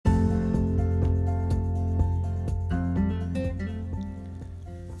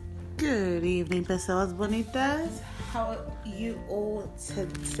Good evening, personas bonitas. How are you all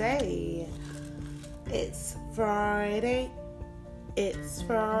today? It's Friday. It's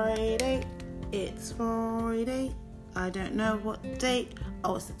Friday. It's Friday. I don't know what date.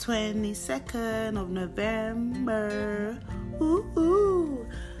 Oh, it's the 22nd of November. Ooh.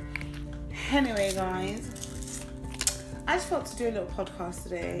 Anyway, guys, I just thought to do a little podcast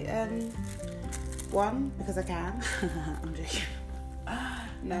today. One, because I can. I'm joking.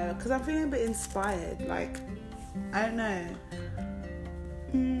 No, because I'm feeling a bit inspired. Like, I don't know.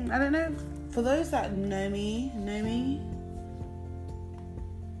 I don't know. For those that know me,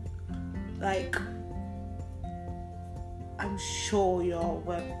 like, I'm sure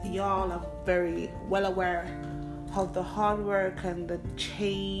y'all are very well aware of the hard work and the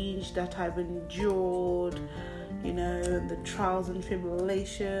change that I've endured, you know, the trials and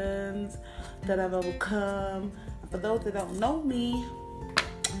tribulations that I've overcome. And for those that don't know me,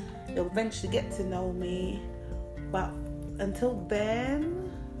 you'll eventually get to know me. But until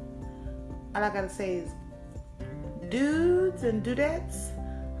then, all I gotta say is, dudes and dudettes,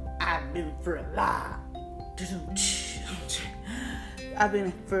 I've been through a lot. I've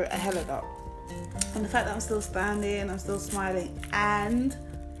been through a hell of a lot. And the fact that I'm still standing, I'm still smiling, and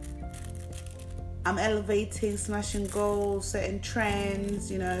I'm elevating, smashing goals, setting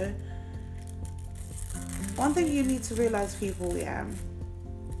trends, you know. One thing you need to realize, people,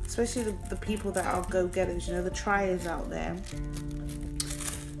 especially the people that are go-getters, you know, the triers out there.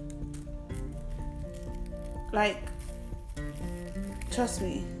 Like, trust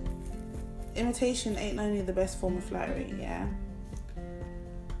me, imitation ain't only the best form of flattery, yeah?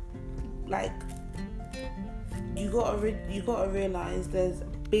 Like, you gotta realize there's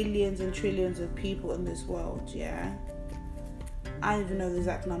billions and trillions of people in this world, yeah? I don't even know the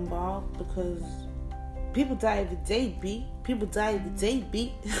exact number, because people die every day, B. People die every day,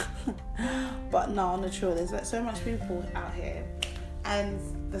 B. But no, on the truth, there's like so much people out here. And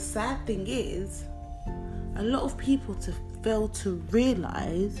the sad thing is, a lot of people fail to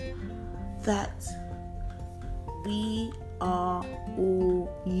realize that we are all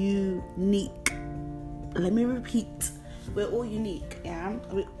unique. Let me repeat. We're all unique, yeah?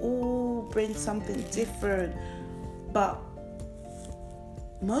 We all bring something different. But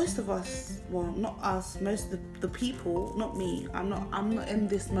most of us, well, not us, most of the people, not me, I'm not in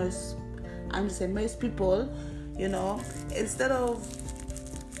this most, I'm just saying most people, you know, instead of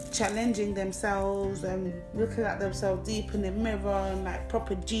challenging themselves and looking at themselves deep in the mirror and like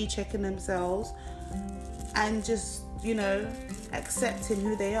proper G-checking themselves and just, you know, accepting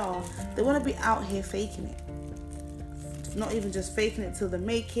who they are, they want to be out here faking it. Not even just faking it till they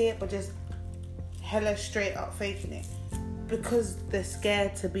make it, but just hella straight up faking it. Because they're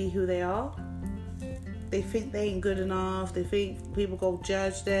scared to be who they are. They think they ain't good enough. They think people go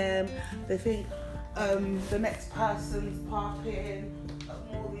judge them. They think the next person's popping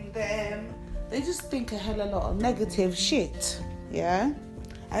more than them. They just think a hell of a lot of negative shit, yeah? And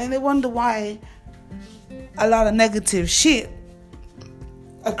then they wonder why a lot of negative shit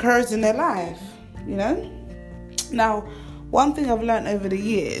occurs in their life, you know? Now, one thing I've learned over the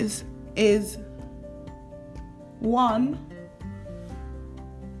years is, one,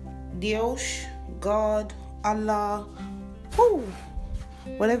 Dios, God, Allah,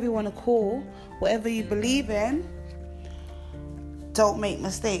 whatever you want to call, whatever you believe in, don't make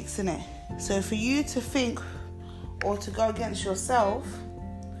mistakes, innit? So for you to think or to go against yourself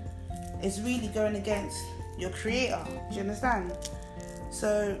is really going against your creator. Do you understand?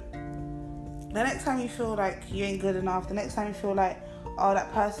 So the next time you feel like you ain't good enough, the next time you feel like, oh,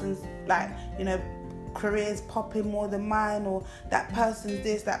 that person's like, you know, career's popping more than mine, or that person's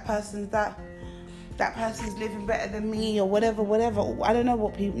this, that person's that person's living better than me, or whatever. I don't know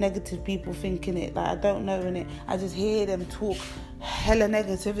what negative people think in it. Like, I don't know in it. I just hear them talk hella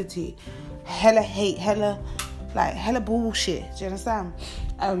negativity, hella hate, hella bullshit. Do you understand?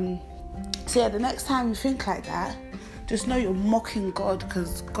 So yeah, the next time you think like that, just know you're mocking God,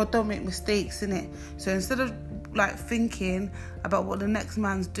 because God don't make mistakes, innit? So instead of like thinking about what the next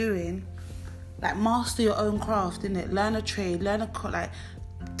man's doing, like, master your own craft, innit? Learn a trade,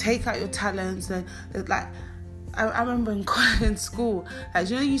 take out your talents. And like, I remember in school, like,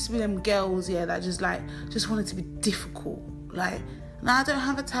 you know, there used to be them girls, yeah, that just wanted to be difficult. Like, no, I don't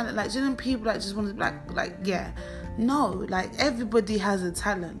have a talent. Like, do you know people that just want to be like, yeah. No, like, everybody has a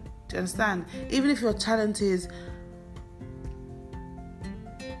talent. Do you understand? Even if your talent is,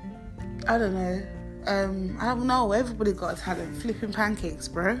 I don't know, everybody got a talent. Flipping pancakes,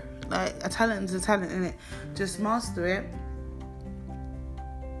 bro. Like, a talent is a talent, innit? Just master it.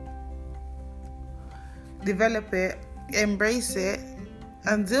 Develop it. Embrace it.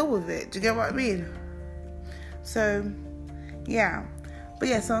 and deal with it. Do you get what I mean? So, yeah. But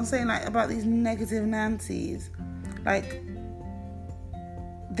yeah, so I'm saying, like, about these negative Nancy's. Like,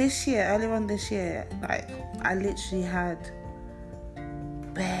 earlier on this year, like, I literally had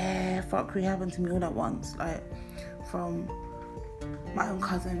bare fuckery happen to me all at once. Like, from my own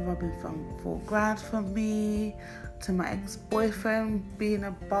cousin robbing from $4,000 from me, to my ex-boyfriend being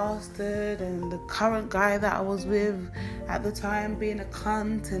a bastard, and the current guy that I was with at the time being a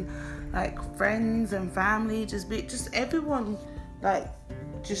cunt, and like friends and family just everyone like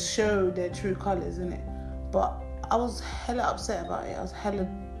just showed their true colours, innit? But I was hella upset about it. I was hella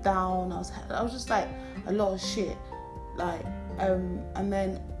down. I was just like a lot of shit. Like and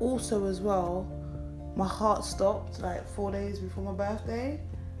then also as well, my heart stopped like 4 days before my birthday,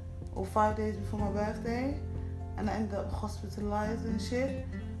 or 5 days before my birthday, and I ended up hospitalised and shit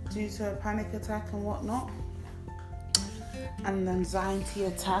due to a panic attack and whatnot, and an anxiety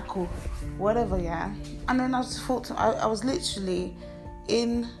attack or whatever, yeah. And then I just thought, I was literally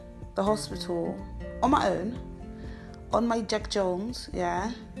in the hospital on my own, on my Jack Jones,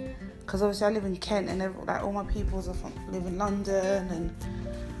 yeah, because obviously I live in Kent, and like all my peoples live in London and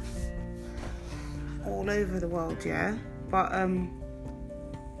all over the world, yeah. But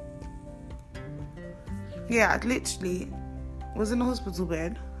yeah, I literally was in the hospital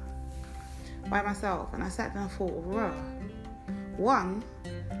bed by myself, and I sat down and thought, well, one,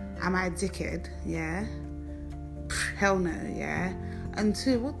 am I a dickhead? Yeah. Hell no, yeah. And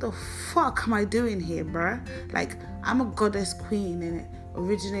two, what the fuck am I doing here, bruh? Like, I'm a goddess queen, and it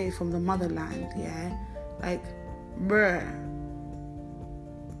originated from the motherland, yeah. Like, bruh,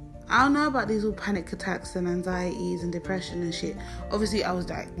 I don't know about these all panic attacks and anxieties and depression and shit. Obviously, I was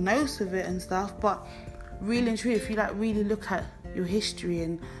diagnosed with it and stuff, but really and truly, if you like really look at your history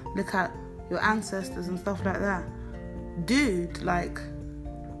and look at your ancestors and stuff like that, dude, like,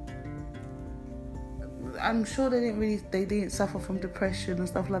 I'm sure they didn't suffer from depression and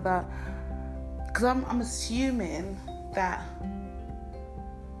stuff like that. Because I'm assuming that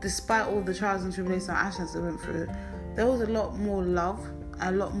despite all the trials and tribulations and actions they went through, there was a lot more love,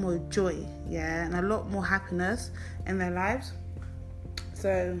 a lot more joy, yeah, and a lot more happiness in their lives.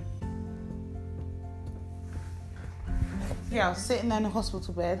 So yeah, I was sitting there in the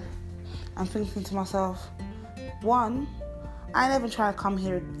hospital bed and thinking to myself, one, I never try to come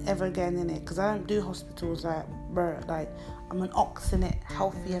here ever again, innit? Because I don't do hospitals, like, bro, like, I'm an ox in it,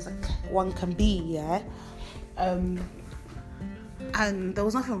 healthy as one can be, yeah? And there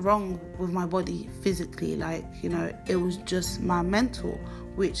was nothing wrong with my body physically, like, you know, it was just my mental,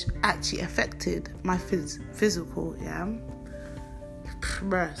 which actually affected my physical, yeah?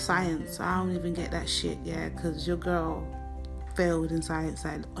 Bruh, science, I don't even get that shit, yeah? Because your girl failed in science.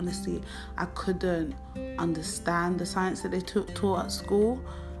 Like, honestly, I couldn't understand the science that they taught at school,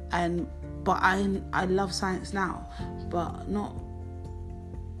 but I love science now, but not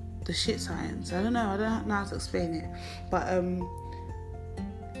the shit science. I don't know how to explain it, but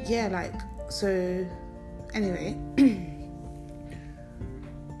yeah, like, so anyway,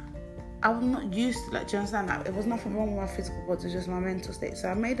 I'm not used to, like, do you understand? Like, it was nothing wrong with my physical body, it was just my mental state. So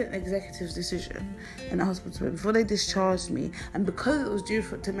I made an executive decision in the hospital before they discharged me, and because it was due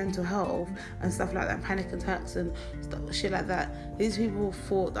to mental health and stuff like that, panic attacks and shit like that, these people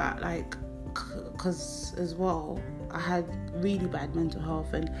thought that, like, because as well, I had really bad mental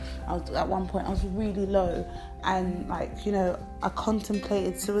health, and at one point I was really low, and, like, you know, I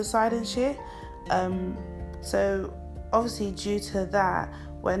contemplated suicide and shit. So obviously due to that,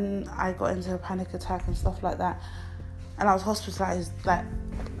 when I got into a panic attack and stuff like that, and I was hospitalised, like,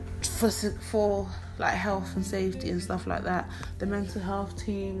 for like health and safety and stuff like that, the mental health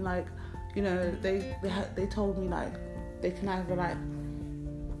team, like, you know, they told me, like, they can either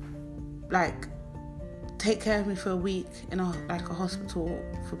like take care of me for a week in a hospital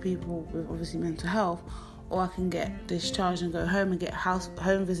for people with obviously mental health, or I can get discharged and go home and get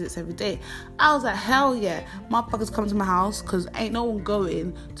home visits every day. I was like, hell yeah, motherfuckers come to my house, because ain't no one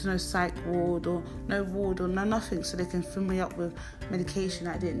going to no psych ward or no nothing, so they can fill me up with medication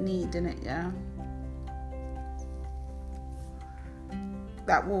I didn't need, innit, yeah?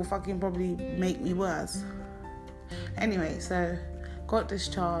 That will fucking probably make me worse. Anyway, so got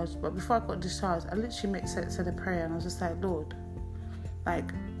discharged, but before I got discharged, I literally said a prayer, and I was just like, Lord,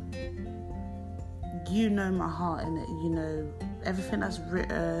 like, you know my heart in it, you know everything that's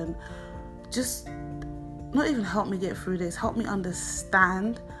written, just not even help me get through this, help me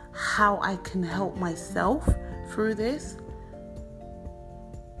understand how I can help myself through this.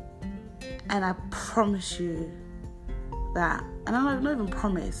 And I promise you that, and I don't even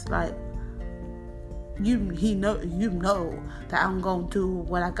promise, like, you know that I'm gonna do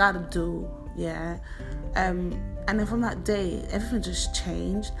what I gotta do, yeah. And then from that day, everything just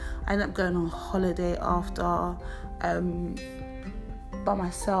changed. I ended up going on holiday after, by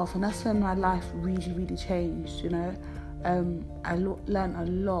myself, and that's when my life really, really changed, you know. I learned a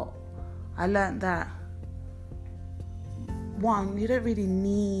lot. I learned that, one, you don't really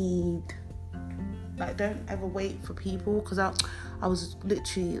need, like, don't ever wait for people, because I was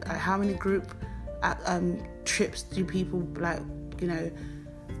literally, like, how many group trips do people, like, you know,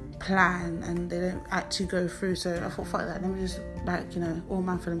 plan and they don't actually go through? So I thought, fuck that, let me just, like, you know, all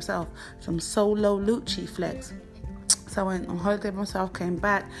man for themselves, some solo Lucci flex. So I went on holiday by myself, came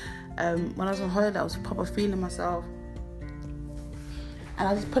back. When I was on holiday, I was proper feeling myself, and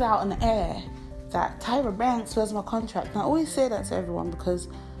I just put out in the air that Tyra Banks was my contract. And I always say that to everyone, because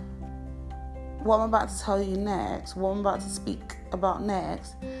what I'm about to tell you next, what I'm about to speak about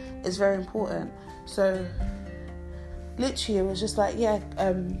next, is very important. So literally it was just like, yeah,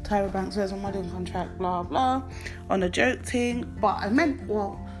 Tyra Banks was on my modelling contract, blah blah, on a joke thing. But I meant,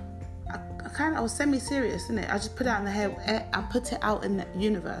 well, I was semi-serious, innit? I just put it out in the air. I put it out in the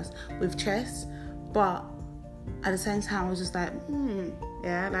universe with chest, but at the same time I was just like,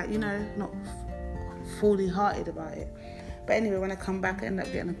 yeah, like, you know, not fully hearted about it. But anyway, when I come back, I ended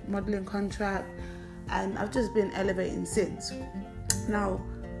up getting a modelling contract, and I've just been elevating since. Now,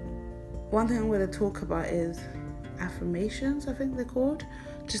 one thing I'm going to talk about is affirmations, I think they're called.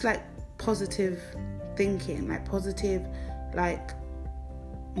 Just like positive thinking, like positive, like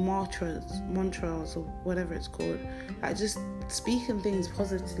mantras or whatever it's called. Like just speaking things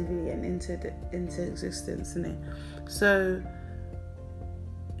positively and into existence, innit? So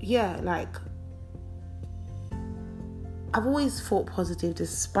yeah, like I've always thought positive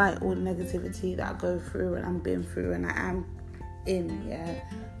despite all the negativity that I go through and I'm been through and I am in, yeah,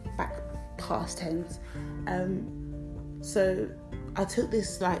 back past tense. So I took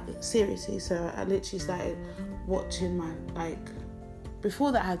this like seriously. So I literally started watching my, like,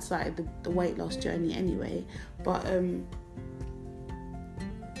 before that I had started the weight loss journey anyway, but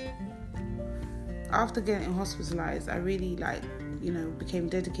after getting hospitalized, I really, like, you know, became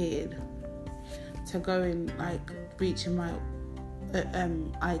dedicated to going, like, reaching my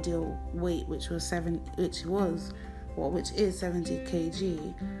ideal weight, which is 70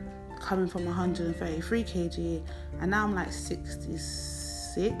 kg, coming from 133 kg, and now I'm like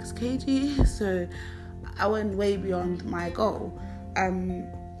 66 kg. So I went way beyond my goal, and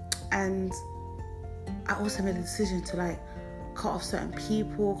I also made a decision to, like, cut off certain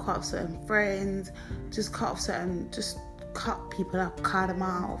people, cut off certain friends, just cut people up, cut them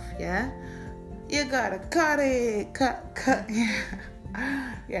off, yeah? You gotta cut it, cut,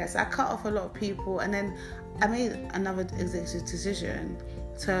 yeah. Yes, I cut off a lot of people, and then I made another executive decision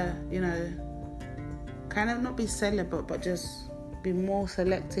to, you know, kind of not be celibate, but just be more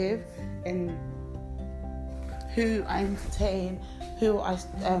selective in who I entertain, who I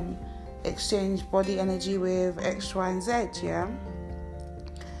exchange body energy with, X, Y, and Z, yeah?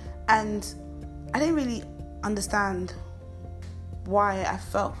 And I didn't really understand why I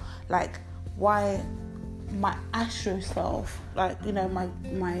felt like, why my astral self, like, you know, my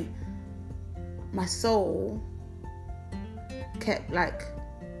soul kept, like,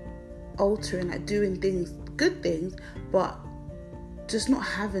 altering, like, doing things, good things, but just not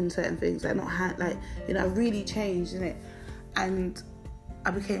having certain things, like, like, you know, I really changed, innit? And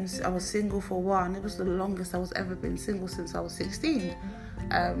I was single for a while, and it was the longest I was ever been single since I was 16.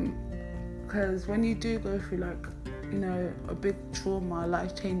 Because when you do go through, like, you know, a big trauma,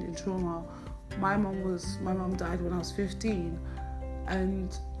 life-changing trauma, my mum died when I was 15,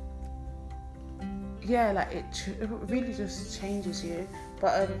 and yeah, like, it really just changes you.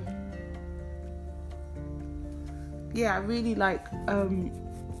 But yeah, I really, like,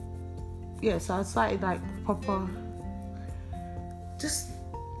 yeah, so I started, like, proper, just,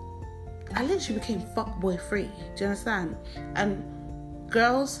 I literally became fuckboy free. Do you understand? And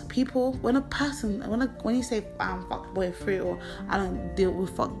girls, people, when you say I'm fuckboy free, or I don't deal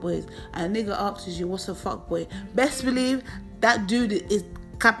with fuckboys, and a nigga asks you what's a fuckboy, best believe that dude is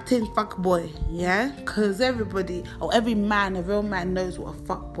Captain Fuckboy, yeah? Because everybody, or every man, a real man, knows what a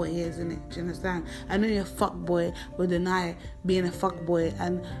fuckboy is, innit? Do you understand? And only a fuckboy will deny being a fuckboy,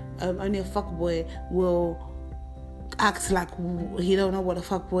 and only a fuckboy will act like he don't know what a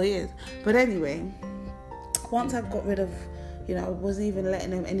fuckboy is. But anyway, once I got rid of, you know, I wasn't even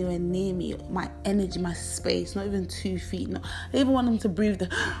letting them anywhere near me, my energy, my space, not even 2 feet. I didn't even want them to breathe the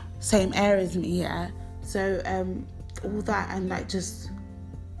same air as me, yeah? So, all that, and, like, just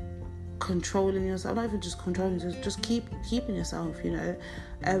controlling yourself, not even just controlling, just keeping yourself, you know.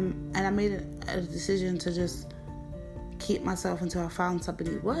 And I made a decision to just keep myself until I found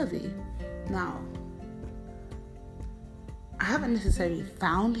somebody worthy. Now, I haven't necessarily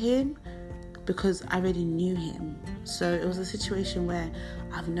found him because I already knew him. So it was a situation where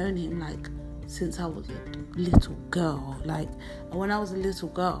I've known him like since I was a little girl. Like, when I was a little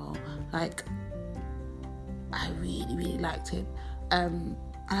girl, like, I really, really liked him. And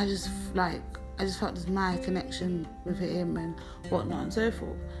I just felt this mad connection with him and whatnot and so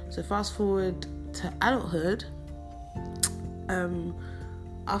forth. So fast forward to adulthood,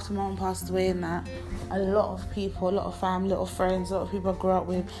 after my mum passed away and that, a lot of people, a lot of family, a lot of friends, a lot of people I grew up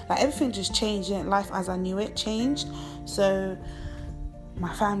with, like, everything just changed. Life as I knew it changed. So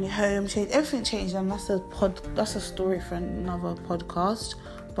my family home changed, everything changed, and that's a story for another podcast.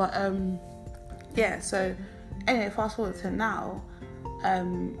 But so anyway, fast forward to now.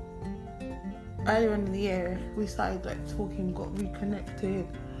 Earlier in the year, we started like talking, got reconnected,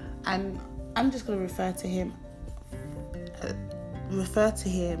 and I'm just gonna refer to him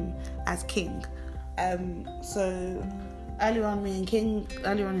as King. So earlier on in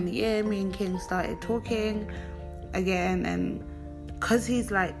the year, me and King started talking again, and because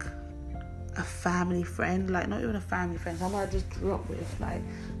he's like a family friend, like not even a family friend, someone I just grew up with, like,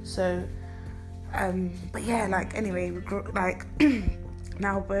 so but yeah, like, anyway, we grew, like,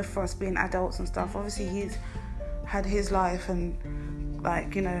 now both of us being adults and stuff, obviously he's had his life and,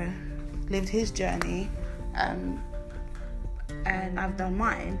 like, you know, lived his journey, and I've done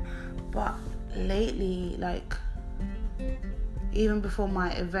mine. But lately, like, even before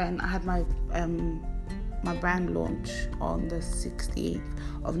my event, I had my my brand launch on the 16th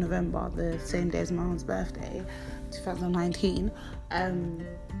of November, the same day as my mum's birthday, 2019.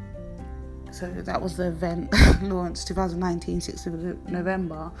 So that was the event launch, 2019, 6th of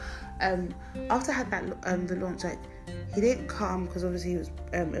November. After I had that the launch, like, he didn't come because obviously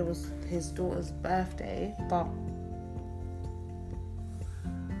it was his daughter's birthday, but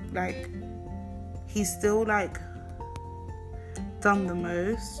like, he's still like done the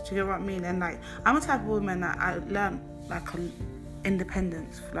most. Do you get what I mean? And like, I'm a type of woman that I learned like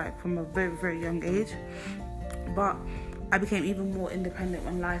independence like from a very, very young age, but I became even more independent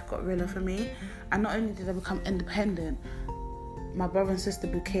when life got realer for me. And not only did I become independent, my brother and sister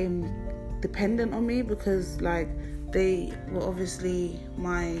became dependent on me, because like, they were obviously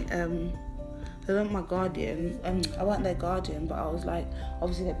my they weren't my guardian. I wasn't their guardian, but I was like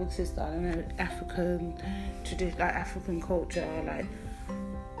obviously their big sister. I don't know, African tradition, like African culture, like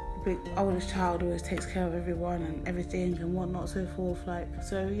big oldest child always takes care of everyone and everything and whatnot, so forth. Like,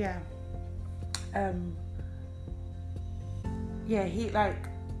 so yeah. He like,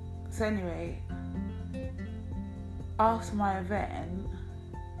 so anyway, after my event,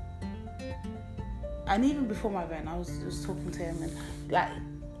 and even before my event, I was just talking to him and like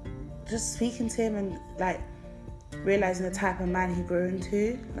just speaking to him and like realizing the type of man he grew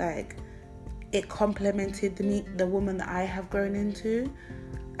into. Like, it complemented the woman that I have grown into,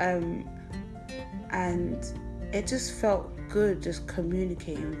 and it just felt good just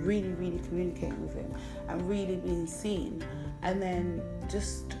communicating, really, really communicating with him and really being seen. And then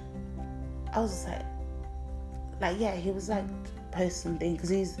just, I was just like, yeah, he was like posting things because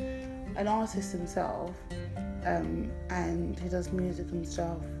he's an artist himself, and he does music and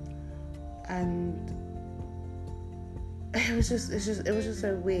stuff, and it was just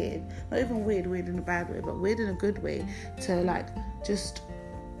so weird. Not even weird in a bad way, but weird in a good way, to like just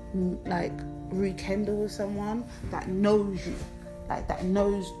like rekindle with someone that knows you, like that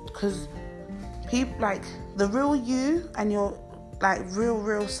knows, because people like the real you and your like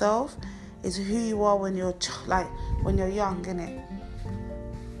real self is who you are when you're when you're young, innit?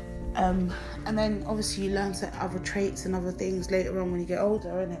 And then obviously you learn other traits and other things later on when you get older,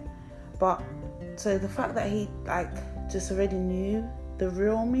 innit? But so the fact that he like just already knew the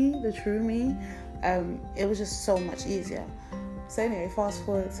real me, the true me, it was just so much easier. So anyway, fast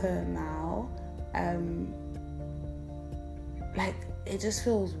forward to now, like, it just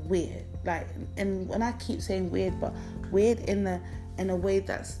feels weird. Like, and when I keep saying weird, but weird in a way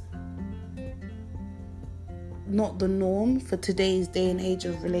that's not the norm for today's day and age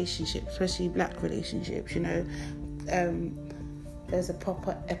of relationships, especially black relationships, you know. There's a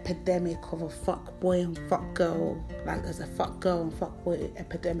proper epidemic of a fuck boy and fuck girl. Like, there's a fuck girl and fuck boy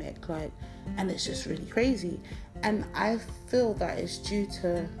epidemic, like, and it's just really crazy. And I feel that it's due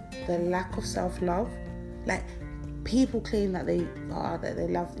to the lack of self-love. Like, people claim that they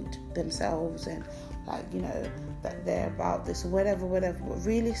love themselves and, like, you know, that they're about this, whatever. But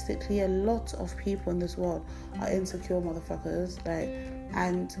realistically, a lot of people in this world are insecure motherfuckers. Like,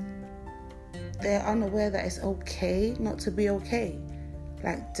 and they're unaware that it's okay not to be okay.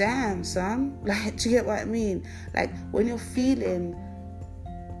 Like, damn, son. Like, do you get what I mean? Like, when you're feeling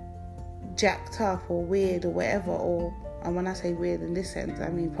jacked up or weird or whatever, and when I say weird in this sense, I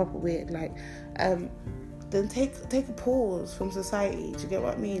mean proper weird, like, then take a pause from society. Do you get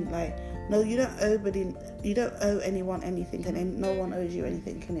what I mean? Like, no, you don't owe anyone anything, and no one owes you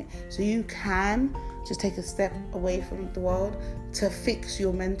anything, in it. So you can just take a step away from the world to fix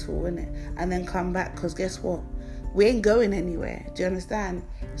your mental, in it, and then come back. Because guess what? We ain't going anywhere. Do you understand?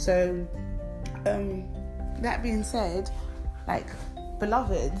 So, that being said, like,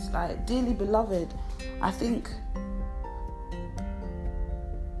 beloved, like, dearly beloved, I think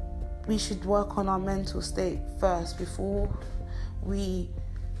we should work on our mental state first before we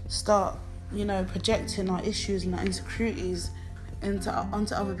start, projecting our issues and our insecurities onto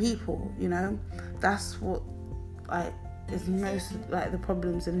other people. That's what, like, is most, like, the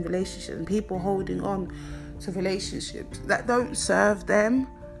problems in relationships, and people holding on to relationships that don't serve them,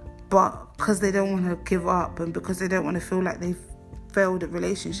 but because they don't want to give up and because they don't want to feel like they've failed at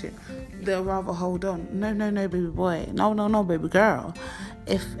relationship, they'll rather hold on. No, baby boy. No, baby girl.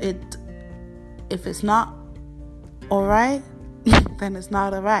 If it's not alright, then it's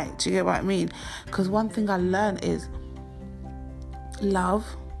not alright. Do you get what I mean? Because one thing I learned is love,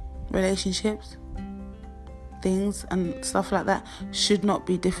 relationships, things and stuff like that should not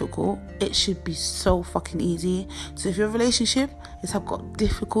be difficult. It should be so fucking easy. So if your relationship has got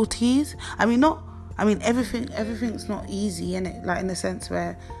difficulties, everything's not easy, innit? Like, in the sense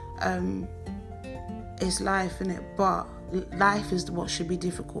where it's life, innit? But life is what should be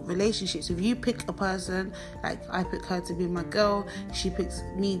difficult. Relationships, if you pick a person, like I pick her to be my girl, she picks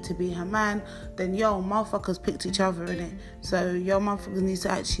me to be her man, then motherfuckers picked each other, innit? So motherfuckers need to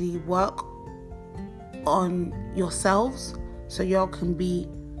actually work on yourselves so y'all can be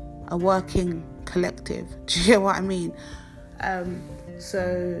a working collective. Do you get what I mean?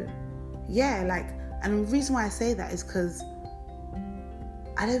 So yeah, like, and the reason why I say that is because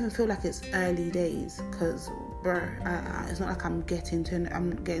I don't even feel like it's early days, because it's not like I'm getting to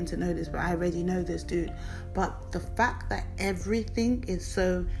know this, but I already know this, dude. But the fact that everything is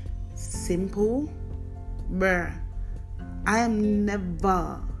so simple, I am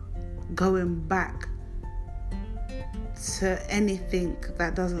never going back to anything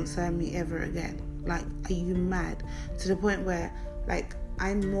that doesn't serve me ever again. Like, are you mad? To the point where, like,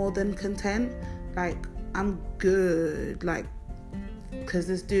 I'm more than content. Like, I'm good, like, because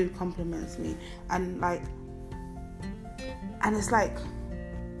this dude compliments me, and it's like,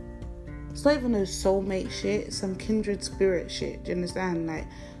 it's not even no soulmate shit, it's some kindred spirit shit. Do you understand? Like,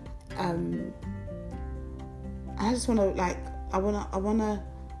 I just want to, like, I want to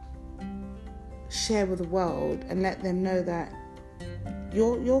share with the world and let them know that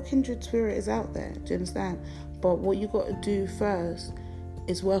your kindred spirit is out there. Do you understand? But what you got to do first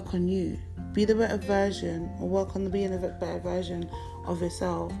is work on you. Be the better version, or work on being a better version of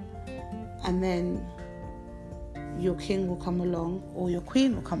yourself, and then your king will come along, or your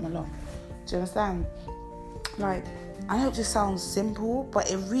queen will come along. Do you understand? Like, I know it just sounds simple, but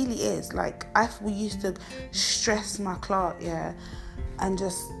it really is. Like, we used to stress my clock, and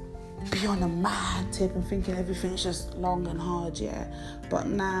just be on a mad tip and thinking everything's just long and hard, But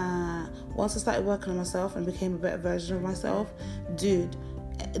nah, once I started working on myself and became a better version of myself, dude,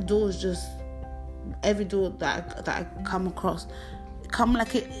 every door that I come across, come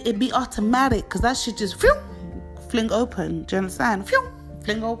like it be automatic, because that shit just fling open. Do you understand?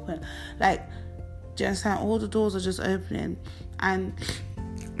 Fling open. Like, do you understand? All the doors are just opening, and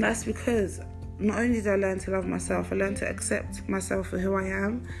that's because not only did I learn to love myself, I learned to accept myself for who I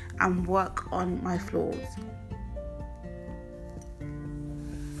am and work on my flaws.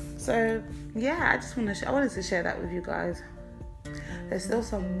 So yeah, I wanted to share that with you guys. There's still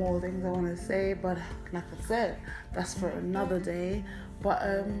some more things I want to say, but like I said, that's for another day. But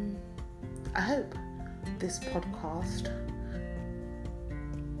I hope this podcast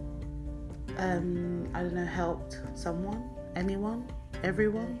helped someone, anyone,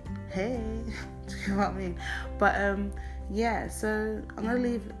 everyone. Hey, do you know what I mean? But so I'm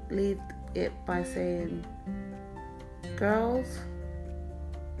gonna leave it by saying, girls,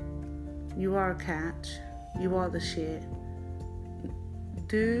 you are a catch. You are the shit.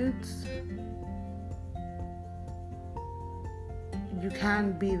 Dudes, you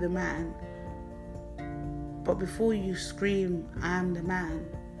can be the man, but before you scream, I am the man,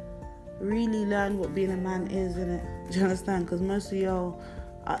 really learn what being a man is, innit? Do you understand? Because most of y'all,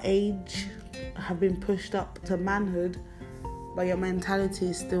 our age, have been pushed up to manhood, but your mentality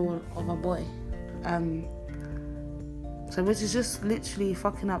is still of a boy. So which is just literally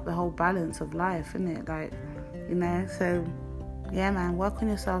fucking up the whole balance of life, isn't it? Like, you know, so yeah, man, work on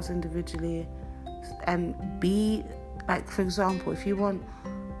yourselves individually and be, like, for example, if you want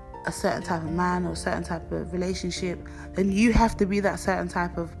a certain type of man or a certain type of relationship, then you have to be that certain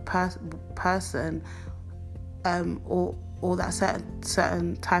type of person, or that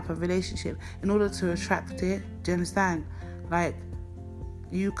certain type of relationship in order to attract it. Do you understand? Like,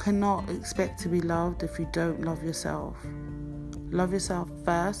 you cannot expect to be loved if you don't love yourself. Love yourself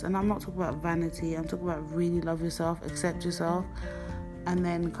first, and I'm not talking about vanity, I'm talking about really love yourself, accept yourself, and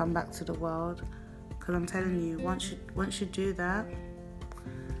then come back to the world. Because I'm telling you, once you do that,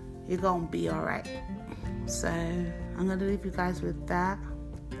 you're gonna be alright. So I'm gonna leave you guys with that.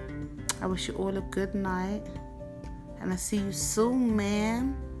 I wish you all a good night, and I'll see you soon,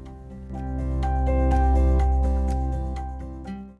 man.